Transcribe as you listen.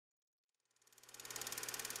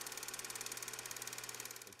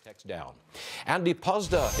Text down. Andy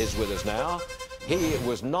Puzder is with us now. He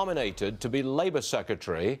was nominated to be Labour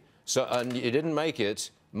Secretary, and you didn't make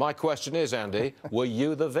it. My question is, Andy, were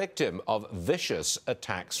you the victim of vicious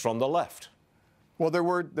attacks from the left? Well, there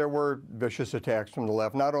were vicious attacks from the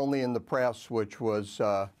left, not only in the press, which was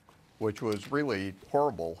really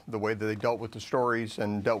horrible, the way that they dealt with the stories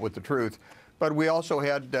and dealt with the truth. But we also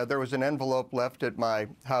had, there was an envelope left at my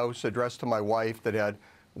house addressed to my wife that had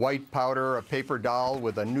white powder, a paper doll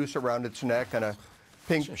with a noose around its neck, and a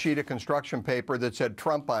pink sheet of construction paper that said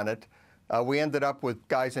Trump on it. We ended up with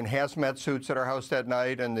guys in hazmat suits at our house that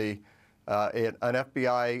night, and an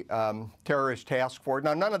FBI terrorist task force.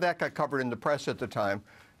 Now, none of that got covered in the press at the time,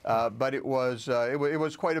 but it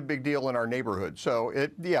was quite a big deal in our neighborhood. So,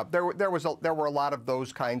 there were a lot of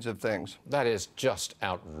those kinds of things. That is just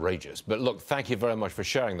outrageous. But look, thank you very much for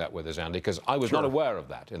sharing that with us, Andy, because I was not aware of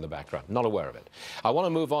that in the background, not aware of it. I want to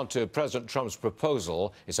move on to President Trump's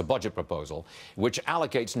proposal. It's a budget proposal, which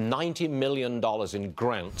allocates $90 million in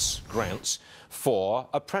grants for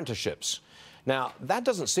apprenticeships. Now, that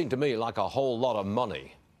doesn't seem to me like a whole lot of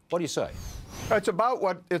money. What do you say? It's about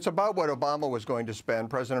what Obama was going to spend.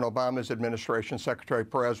 President Obama's administration, Secretary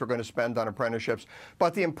Perez, were going to spend on apprenticeships.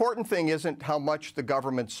 But the important thing isn't how much the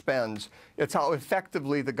government spends. It's how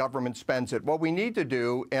effectively the government spends it. What we need to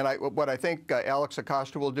do, and what I think Alex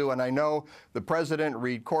Acosta will do, and I know the President,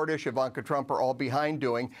 Reed Cordish, Ivanka Trump are all behind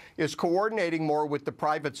doing, is coordinating more with the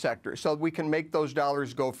private sector so we can make those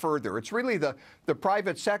dollars go further. It's really the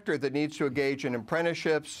private sector that needs to engage in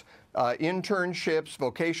apprenticeships, internships,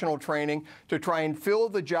 vocational training, to try and fill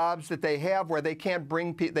the jobs that they have where they can't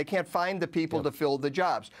find the people to fill the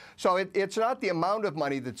jobs. So it's not the amount of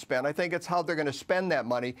money that's spent. I think it's how they're going to spend that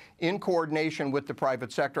money in coordination with the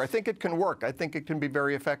private sector. I think it can work. I think it can be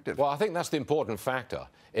very effective. Well, I think that's the important factor.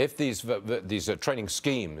 If these training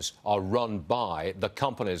schemes are run by the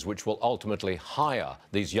companies which will ultimately hire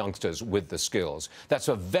these youngsters with the skills, that's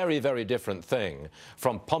a very, very different thing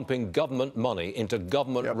from pumping government money into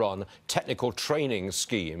government-run technical training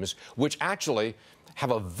schemes, which actually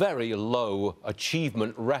have a very low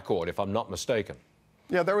achievement record, if I'm not mistaken.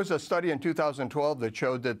 Yeah, there was a study in 2012 that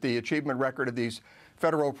showed that the achievement record of these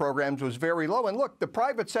federal programs was very low. And look, the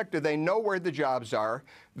private sector, they know where the jobs are.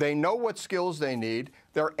 They know what skills they need.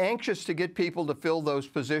 They're anxious to get people to fill those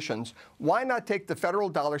positions. Why not take the federal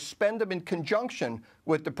dollars, spend them in conjunction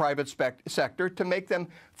with the private sector to make them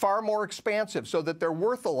far more expansive so that they're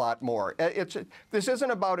worth a lot more? This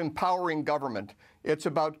isn't about empowering government. It's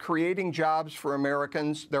about creating jobs for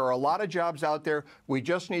Americans. There are a lot of jobs out there. We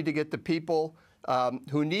just need to get the people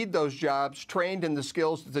who need those jobs trained in the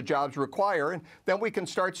skills that the jobs require, and then we can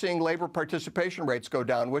start seeing labor participation rates go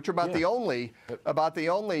down, which are about the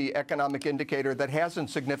only economic indicator that hasn't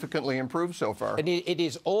significantly improved so far. And it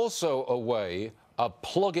is also a way of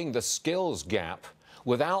plugging the skills gap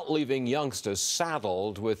without leaving youngsters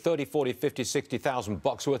saddled with 30, 40, 50, 60,000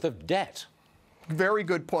 bucks worth of debt. Very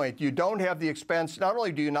good point. You don't have the expense. Not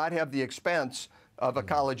only do you not have the expense of a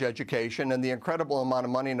college education and the incredible amount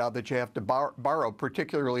of money now that you have to borrow,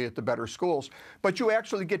 particularly at the better schools, but you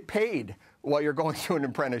actually get paid while you're going through an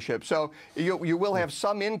apprenticeship. So you will have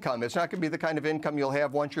some income. It's not going to be the kind of income you'll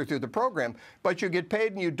have once you're through the program, but you get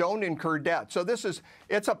paid and you don't incur debt. So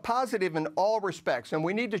it's a positive in all respects, and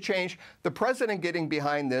we need to change. The president getting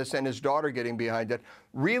behind this and his daughter getting behind it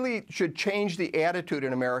really should change the attitude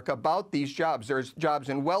in America about these jobs. There's jobs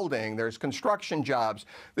in welding, there's construction jobs,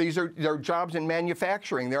 there are jobs in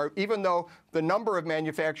manufacturing. Even though the number of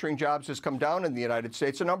manufacturing jobs has come down in the United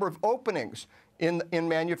States, the number of openings in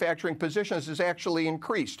manufacturing positions has actually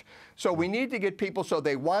increased. So we need to get people so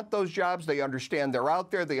they want those jobs, they understand they're out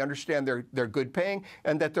there, they understand they're good paying,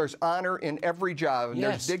 and that there's honor in every job, and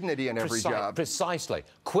there's dignity in every job. Precisely.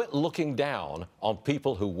 Quit looking down on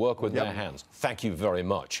people who work with their hands. Thank you very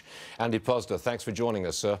much. Andy Puzder, thanks for joining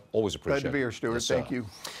us, sir. Always appreciate it. Glad to be here, Stuart. Yes, thank you.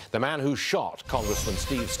 The man who shot Congressman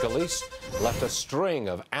Steve Scalise left a string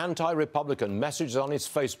of anti-Republican messages on his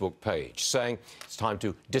Facebook page saying it's time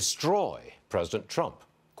to destroy President Trump.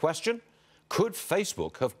 Question: could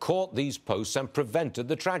Facebook have caught these posts and prevented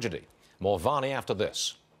the tragedy? More Varney after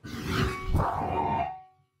this. We're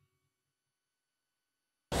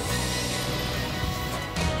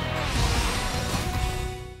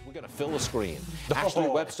going to fill the screen. Ashley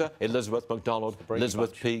Webster, Elizabeth McDonald,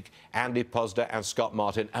 Elizabeth Peake, Andy Puzder, and Scott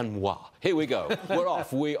Martin, and moi. Here we go. We're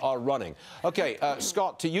off. We are running. Okay,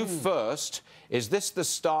 Scott, to you first. Is this the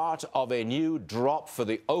start of a new drop for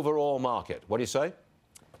the overall market? What do you say?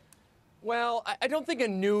 Well, I don't think a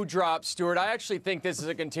new drop, Stuart. I actually think this is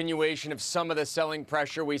a continuation of some of the selling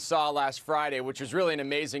pressure we saw last Friday, which was really an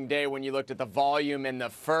amazing day when you looked at the volume and the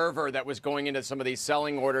fervor that was going into some of these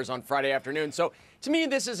selling orders on Friday afternoon. So to me,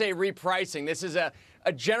 this is a repricing. This is a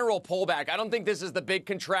general pullback. I don't think this is the big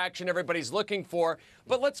contraction everybody's looking for.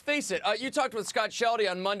 But let's face it, you talked with Scott Sheldy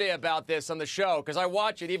on Monday about this on the show, because I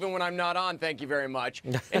watch it even when I'm not on, thank you very much.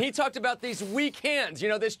 And he talked about these weak hands, you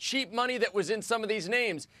know, this cheap money that was in some of these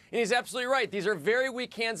names. And he's absolutely right. These are very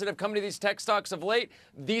weak hands that have come to these tech stocks of late.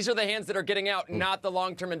 These are the hands that are getting out, not the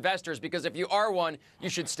long-term investors, because if you are one, you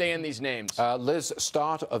should stay in these names. Liz,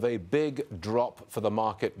 start of a big drop for the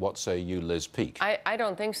market. What say you, Liz Peek? I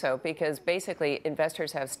don't think so, because basically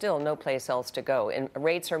investors have still no place else to go. And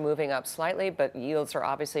rates are moving up slightly, but yields are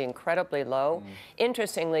obviously incredibly low.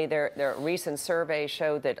 Interestingly, their recent survey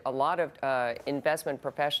showed that a lot of investment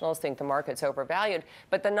professionals think the market's overvalued.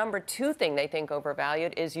 But the number two thing they think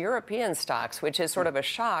overvalued is European stocks, which is sort of a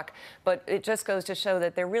shock. But it just goes to show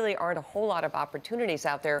that there really aren't a whole lot of opportunities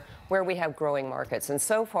out there where we have growing markets. And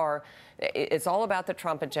so far, it's all about the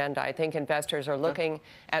Trump agenda. I think investors are looking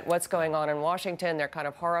at what's going on in Washington. They're kind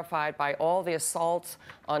of horrified by all the assaults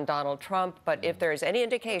on Donald Trump. But if there's any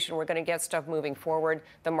indication we're going to get stuff moving forward,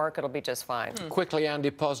 the market will be just fine. Quickly,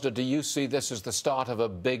 Andy Puzder, do you see this as the start of a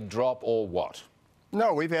big drop or what?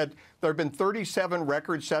 No, there have been 37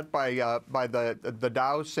 records set by the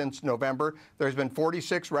Dow since November. There's been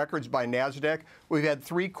 46 records by NASDAQ. We've had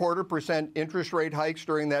 0.75% interest rate hikes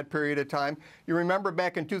during that period of time. You remember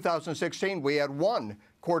back in 2016, we had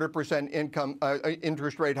 1.25%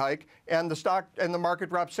 interest rate hike, and the stock and the market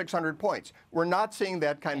dropped 600 points. We're not seeing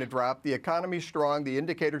that kind of drop. The economy's strong, the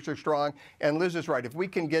indicators are strong, and Liz is right. If we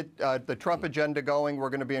can get the Trump agenda going, we're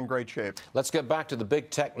going to be in great shape. Let's get back to the big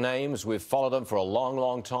tech names. We've followed them for a long,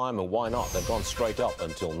 long time, and why not? They've gone straight up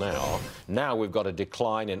until now. Now we've got a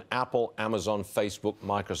decline in Apple, Amazon, Facebook,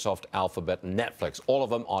 Microsoft, Alphabet, Netflix. All of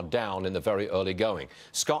them are down in the very early going.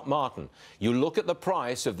 Scott Martin, you look at the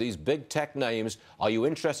price of these big tech names. Are you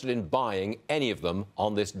interested in buying any of them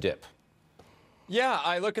on this dip? Yeah,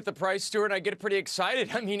 I look at the price, Stuart, and I get pretty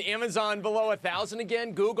excited. I mean, Amazon below 1,000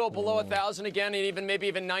 again, Google below 1,000 again, and maybe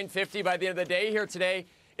even 950 by the end of the day here today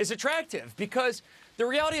is attractive, because the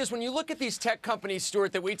reality is when you look at these tech companies,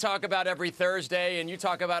 Stuart, that we talk about every Thursday, and you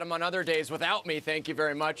talk about them on other days without me, thank you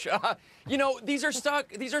very much. You know, these are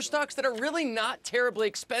stocks that are really not terribly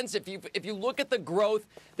expensive. If you look at the growth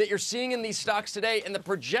that you're seeing in these stocks today and the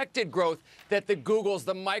projected growth that the Googles,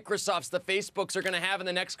 the Microsofts, the Facebooks are going to have in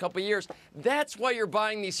the next couple of years, that's why you're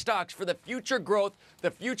buying these stocks, for the future growth, the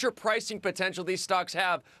future pricing potential these stocks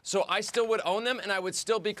have. So I still would own them, and I would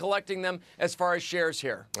still be collecting them as far as shares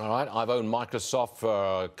here. All right, I've owned Microsoft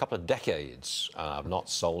for a couple of decades. I've not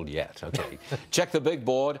sold yet. Okay. Check the big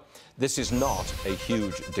board. This is not a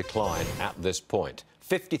huge decline at this point.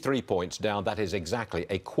 53 points down, that is exactly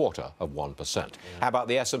 0.25%. How about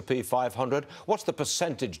the S&P 500? What's the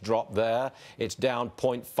percentage drop there? It's down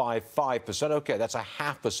 0.55%. Okay, that's a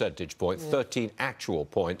half percentage point, 13 actual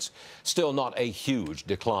points. Still not a huge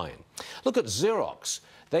decline. Look at Xerox.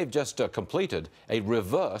 They've just completed a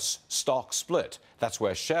reverse stock split. That's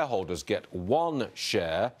where shareholders get one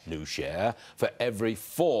share, new share, for every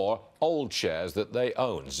 4 old shares that they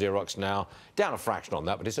own. Xerox now down a fraction on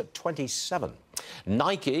that, but it's at 27.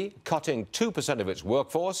 Nike, cutting 2% of its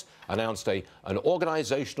workforce, announced an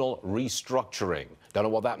organizational restructuring. Don't know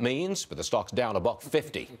what that means, but the stock's down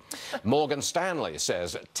 $1.50. Morgan Stanley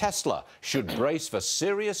says Tesla should brace for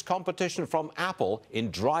serious competition from Apple in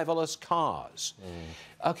driverless cars.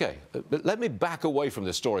 Okay, but let me back away from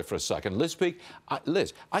this story for a second. Liz Peek,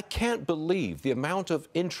 Liz, I can't believe the amount of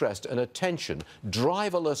interest and attention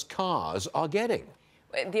driverless cars are getting.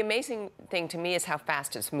 The amazing thing to me is how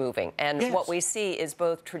fast it's moving. And Yes. what we see is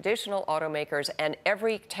both traditional automakers and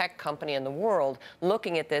every tech company in the world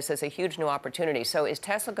looking at this as a huge new opportunity. So is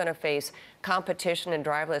Tesla going to face competition in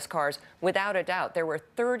driverless cars? Without a doubt. There were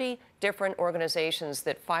 30 different organizations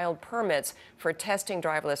that filed permits for testing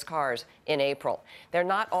driverless cars in April. They're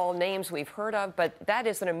not all names we've heard of, but that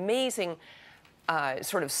is an amazing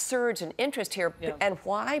sort of surge in interest here. Yeah. And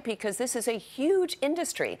why? Because this is a huge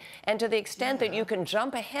industry. And to the extent that you can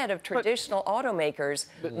jump ahead of traditional automakers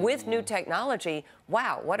with new technology,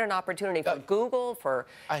 wow, what an opportunity for Google, for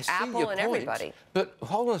Apple, and everybody. But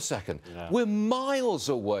hold on a second. We're miles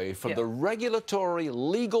away from the regulatory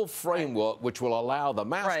legal framework which will allow the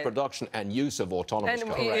mass production and use of autonomous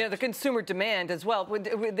cars. And the consumer demand as well.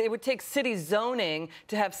 It would take city zoning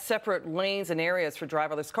to have separate lanes and areas for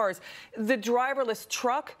driverless cars. The driverless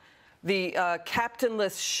truck, the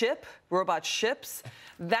captainless ship, robot ships.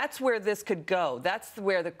 That's where this could go. That's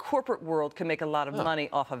where the corporate world can make a lot of money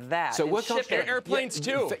off of that. So we're airplanes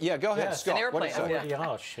too. Yeah, go ahead, Scott. Airplanes.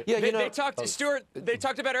 They talked, Stuart. They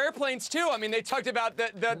talked about airplanes too. I mean, they talked about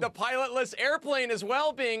the pilotless airplane as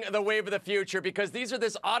well being the wave of the future, because these are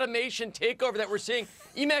this automation takeover that we're seeing.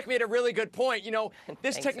 EMAC made a really good point. You know,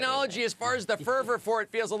 this technology, as far as the fervor for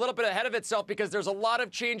it, feels a little bit ahead of itself, because there's a lot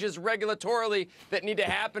of changes regulatorily that need to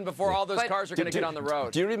happen before all those cars are going to get on the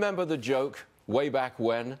road. Do you remember the joke way back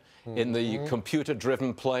when in the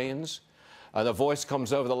computer-driven planes? And a voice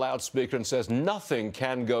comes over the loudspeaker and says, "Nothing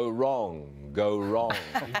can go wrong. Go wrong."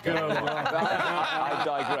 I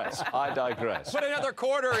digress. I digress. Put another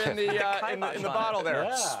quarter in the bottle there.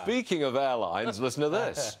 Yeah. Speaking of airlines, listen to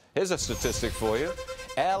this. Here's a statistic for you.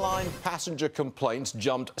 Airline passenger complaints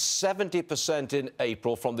jumped 70% in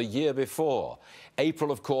April from the year before.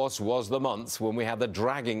 April, of course, was the month when we had the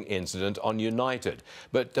dragging incident on United.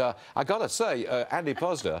 But I got to say, Andy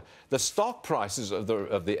Puzder, the stock prices of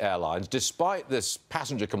the airlines, despite this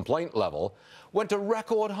passenger complaint level, went to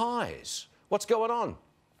record highs. What's going on?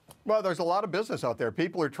 Well, there's a lot of business out there.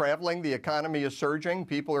 People are traveling. The economy is surging.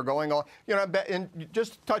 People are going on. You know, and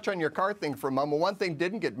just to touch on your car thing for a moment, one thing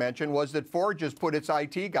didn't get mentioned was that Ford just put its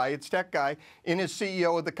IT guy, its tech guy, in as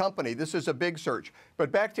CEO of the company. This is a big search.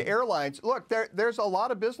 But back to airlines, look, there's a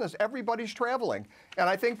lot of business. Everybody's traveling. And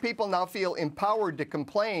I think people now feel empowered to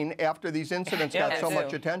complain after these incidents got so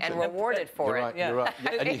much attention. And rewarded for it. You're right.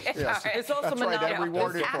 It's also That's right, and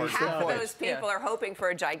rewarded for it. Good Half of point. those people are hoping for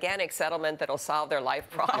a gigantic settlement that'll solve their life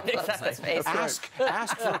problems. Let's face it.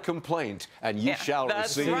 Ask for a complaint, and you shall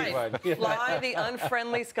That's receive. right. Fly the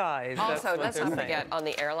unfriendly skies. Also, let's not forget, on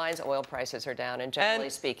the airlines, oil prices are down, and generally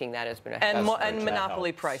speaking, that has been a and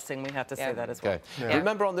monopoly pricing, we have to say that as well. Okay. Yeah.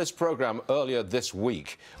 Remember on this program earlier this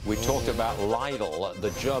week, we talked about Lidl,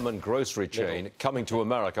 the German grocery chain, coming to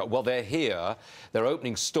America. Well, they're here. They're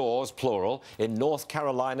opening stores, plural, in North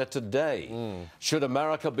Carolina today. Should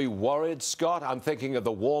America be worried, Scott? I'm thinking of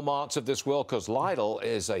the Walmarts of this world, because Lidl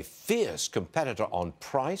is a fierce competitor on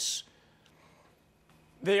price.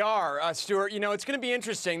 They are, Stuart. You know, it's going to be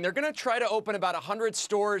interesting. They're going to try to open about 100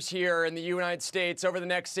 stores here in the United States over the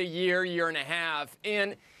next, say, year and a half.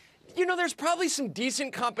 And, you know, there's probably some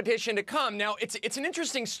decent competition to come. Now, it's an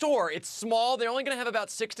interesting store. It's small. They're only going to have about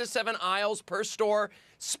 6 to 7 aisles per store.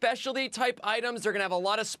 Specialty type items. They're going to have a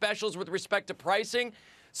lot of specials with respect to pricing.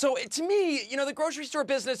 So to me, you know, the grocery store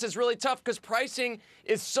business is really tough because pricing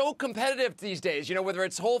is so competitive these days, you know, whether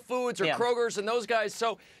it's Whole Foods or Kroger's and those guys.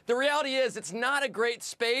 So the reality is it's not a great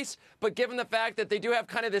space, but given the fact that they do have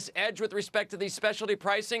kind of this edge with respect to these specialty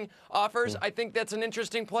pricing offers, I think that's an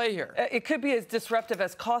interesting play here. It could be as disruptive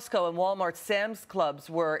as Costco and Walmart Sam's Clubs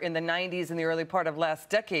were in the 90s and the early part of last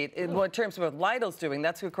decade in terms of what Lidl's doing.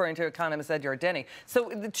 That's according to economist Ed Yardeni. So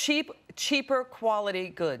the cheaper quality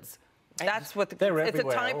goods. That's what they're it's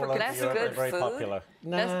everywhere. a time for That's Europe, good they're very food. popular.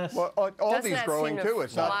 Nah. Well, Aldi's that growing seem to too.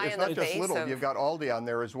 It's fly not in the just face little. of- You've got Aldi on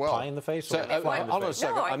there as well. Pie in the face. So, Fly in the hold on a face.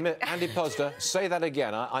 second. No, Andy Puzder, say that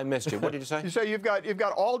again. I missed you. What did you say? You say you've got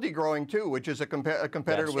Aldi growing too, which is a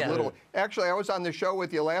competitor with Little. Actually, I was on the show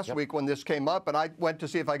with you last week when this came up, and I went to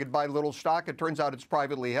see if I could buy Little stock. It turns out it's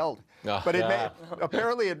privately held, but it may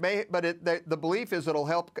apparently it may. But the belief is it'll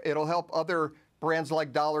help other brands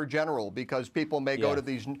like Dollar General, because people may go to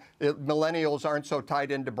these. Millennials aren't so tied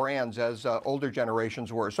into brands as older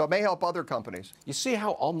generations were, so it may help other companies. You see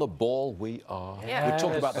how on the ball we are? Yeah. We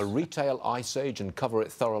talk about the retail ice age and cover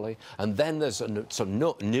it thoroughly, and then there's some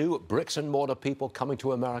new bricks and mortar people coming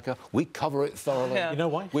to America. We cover it thoroughly. You know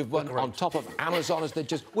why? We've won on top of Amazon.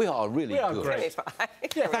 We are really good. Great.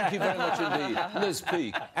 Thank you very much indeed. Liz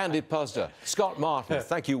Peek, Andy Puzder, Scott Martin,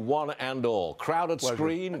 thank you one and all. Crowded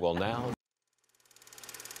Screen will now...